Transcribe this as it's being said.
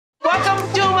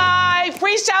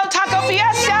Freestyle Taco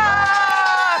Fiesta!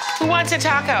 Who wants a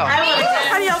taco?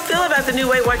 How do y'all feel about the new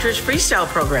Weight Watchers Freestyle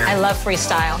program? I love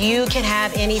freestyle. You can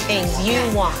have anything you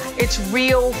want. It's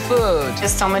real food.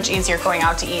 It's so much easier going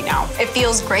out to eat now. It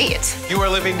feels great. You are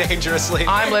living dangerously.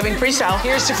 I'm living freestyle.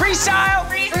 Here's to freestyle.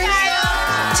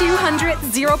 200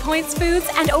 0 points foods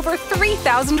and over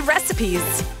 3,000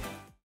 recipes.